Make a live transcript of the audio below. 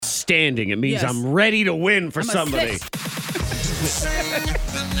standing. It means I'm ready to win for somebody.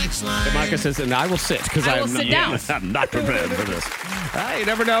 Monica says, and I will sit because I'm not prepared for this. You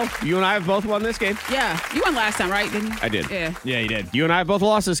never know. You and I have both won this game. Yeah. You won last time, right? Didn't you? I did. Yeah. Yeah, you did. You and I have both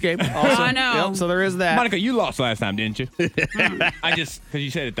lost this game. Also. I know. Yep, so there is that. Monica, you lost last time, didn't you? I just, because you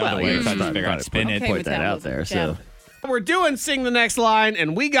said it the other way, so I just figured I'd spin it. Point that out there. So we're doing Sing the Next Line,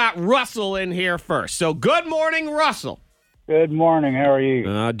 and we got Russell in here first. So good morning, Russell. Good morning. How are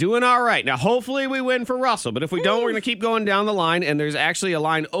you? Doing all right. Now, hopefully we win for Russell, but if we don't, we're going to keep going down the line, and there's actually a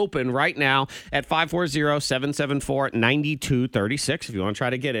line open right now at 540-774-9236 if you want to try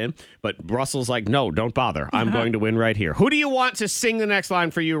to get in. But Russell's like, no, don't bother. I'm going to win right here. Who do you want to sing the next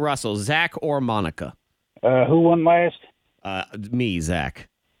line for you, Russell, Zach or Monica? Who won last? Me, Zach.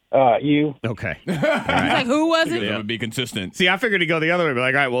 You. Okay. He's like, who was it? It would be consistent. See, I figured to go the other way. Be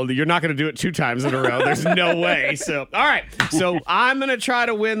like, all right, well, you're not going to do it 2 times in a row. There's no way. So, all right. So I'm going to try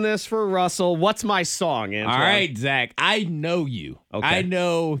to win this for Russell. What's my song, Antoine? All right, Zach. I know you. Okay. I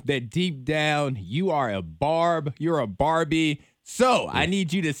know that deep down you are a Barb. You're a Barbie. So I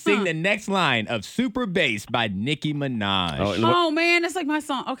need you to sing the next line of Super Bass by Nicki Minaj. Oh, man. That's like my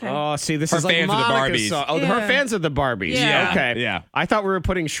song. Okay. Oh, see, this Her is like fans are the Monica's Barbies. song. Oh, Yeah. her fans are the Barbies. Yeah. Okay. Yeah. I thought we were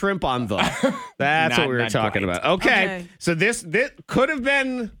putting shrimp on the. That's what we were Not talking quite. about. Okay. Okay. So this could have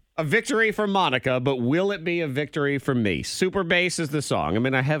been a victory for Monica, but will it be a victory for me? Super Bass is the song. I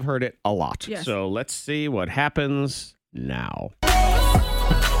mean, I have heard it a lot. Yes. So let's see what happens now.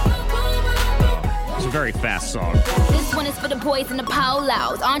 It's a very fast song. This one is for the boys and the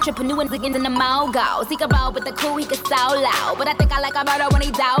polos, entrepreneurs again in the mogos. He can roll with the crew, he can so loud, but I think I like a murder when he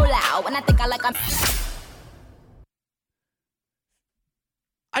down loud, and I think I like a.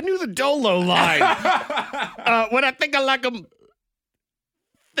 I knew the Dolo line. When I think I like them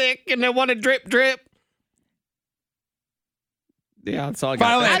thick and they want to drip, drip. Yeah, that's all I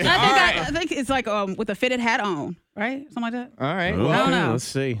got. Finally. I think it's like with a fitted hat on, right? Something like that. All right. Okay, I don't know. Let's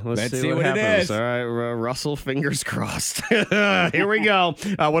see. Let's see what it happens. is. All right, Russell, fingers crossed. Here we go.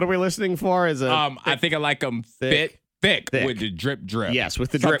 What are we listening for? Is I think I like them thick with the drip drip. Yes, with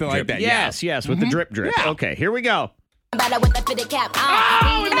the Something drip, like drip. that. Yes, yes, with the drip, drip. Yeah. Okay, here we go. Better with the fitted cap on.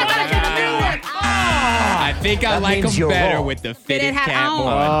 I think I like them better with the fitted hat cap on.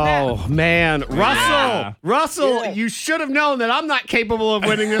 on. Oh man, Yeah. Russell, you should have known that I'm not capable of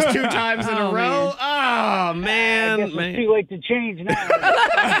winning this 2 times in a row. Oh man, I guess it's too late to change now.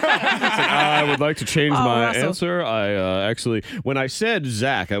 I would like to change my Russell. answer. I actually, when I said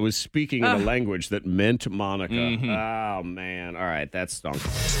Zach, I was speaking in a language that meant Monica. Oh, man. All right, that stunk.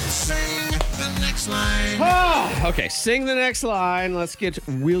 Sing the next line. Okay, sing the next line. Let's get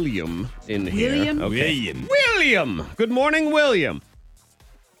William in here. William? Okay. William. Good morning, William.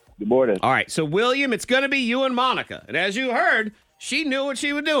 Good morning. All right, so William, it's going to be you and Monica. And as you heard, she knew what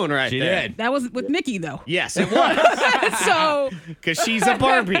she was doing right She there. did. That was with Nikki, though. Yes, it was. So, Because she's a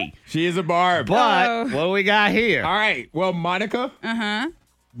Barbie. She is a Barb. But what do we got here? All right. Well, Monica.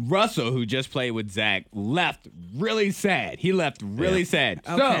 Russell, who just played with Zach, left really sad. He left really sad.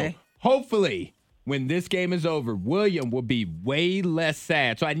 Okay. So, hopefully, when this game is over, William will be way less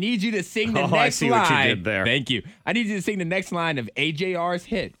sad. So I need you to sing the next line. I see what you did there. Thank you. I need you to sing the next line of AJR's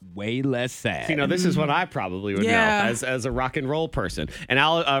hit, Way Less Sad. You know, this is what I probably would know as a rock and roll person. And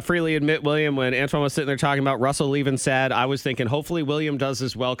I'll freely admit, William, when Antoine was sitting there talking about Russell leaving sad, I was thinking, hopefully William does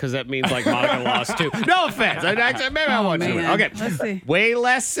as well, because that means like Monica lost too. No offense. Maybe I want you. man. Okay. Let's see. Way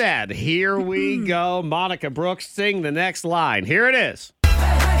less sad. Here we go. Monica Brooks, sing the next line. Here it is.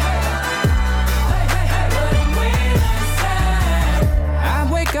 I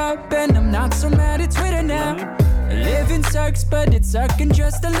wake up and I'm not so mad at Twitter now. Living sucks, but it's sucking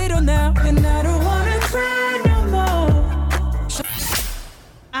just a little now. And I don't wanna cry no more.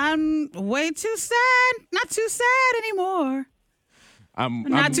 I'm way too sad. Not too sad anymore. I'm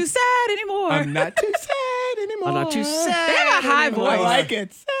Not too sad anymore. I'm not too sad anymore. I'm not too sad. They have a high anymore. voice. I like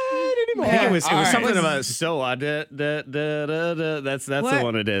it. Sad anymore. I think it was All right. something about That's the What?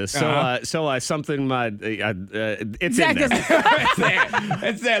 one it is. Something it's Zach in there. doesn't-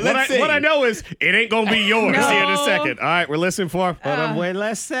 That's that. Let's see. What I know is it ain't gonna be yours. No. See you in a second. All right, we're listening for But I'm way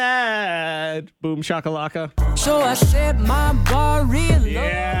less sad. Boom shakalaka. So I set my bar real low.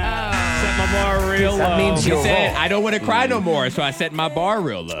 Yeah. Set my bar real low. He said, I don't want to cry no more, so I set my bar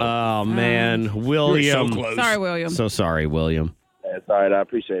real low. Oh man, William. so close. Sorry, William. So sorry, William. That's all right. I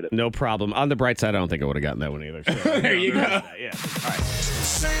appreciate it. No problem. On the bright side, I don't think I would have gotten that one either. So, There you go. Yeah. All right.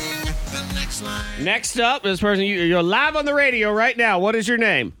 Next up, this person, you're live on the radio right now. What is your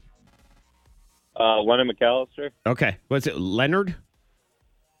name? Leonard McAllister. Okay. What's it? Leonard?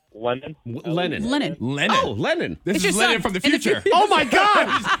 Lennon. Lennon. Lennon. Lennon. Oh, Lennon. This It's is your Lennon son from the in the future. Oh my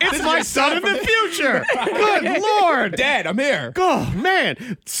God! It's my son in the future. Good Lord, Dad, I'm here. Oh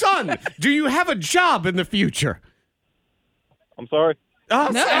man, son, do you have a job in the future? I'm sorry. Oh,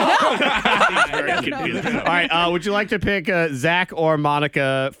 very confused. All right, would you like to pick Zach or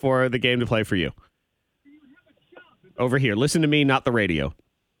Monica for the game to play for you? Over here. Listen to me, not the radio.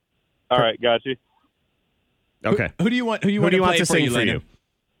 All right, got you. Okay. Who do you want? Who Who do you want play to for sing you, for Lennon?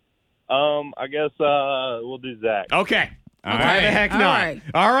 I guess we'll do Zach. Okay. All Why right. the heck All not? right.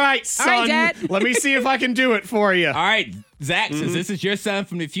 All right, son. Dad. Let me see if I can do it for you. All right, Zach, since this is your son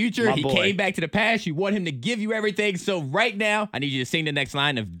from the future, My he boy. came back to the past. You want him to give you everything. So right now, I need you to sing the next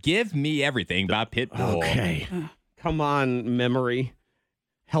line of Give Me Everything by Pitbull. Okay. Come on, memory.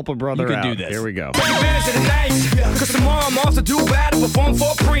 Help a brother You can out. do this. Here we go. Cause tomorrow I'm off to do battle, perform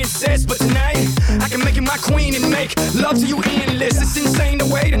for a princess. But tonight, I can make you my queen and make love to you endless. It's insane the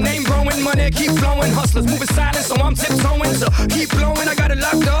way the name growing, money keep flowing. Hustlers moving silent, so I'm tiptoeing. So keep blowing, I got it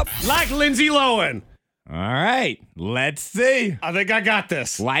locked up. Like Lindsay Lohan. All right, let's see. I think I got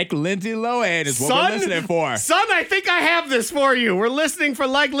this. Like Lindsay Lohan is what Son, we're listening for. Son, I think I have this for you. We're listening for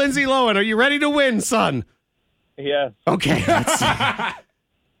Like Lindsay Lohan. Are you ready to win, son? Yeah. Okay. Let's see.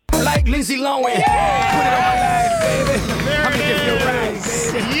 Like Lindsay Lohan. Put it on my life, baby. I'ma give you a ride,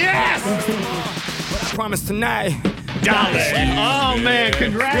 baby. Yes! But I promise tonight. Darling. Oh, man.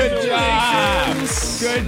 Congratulations. Good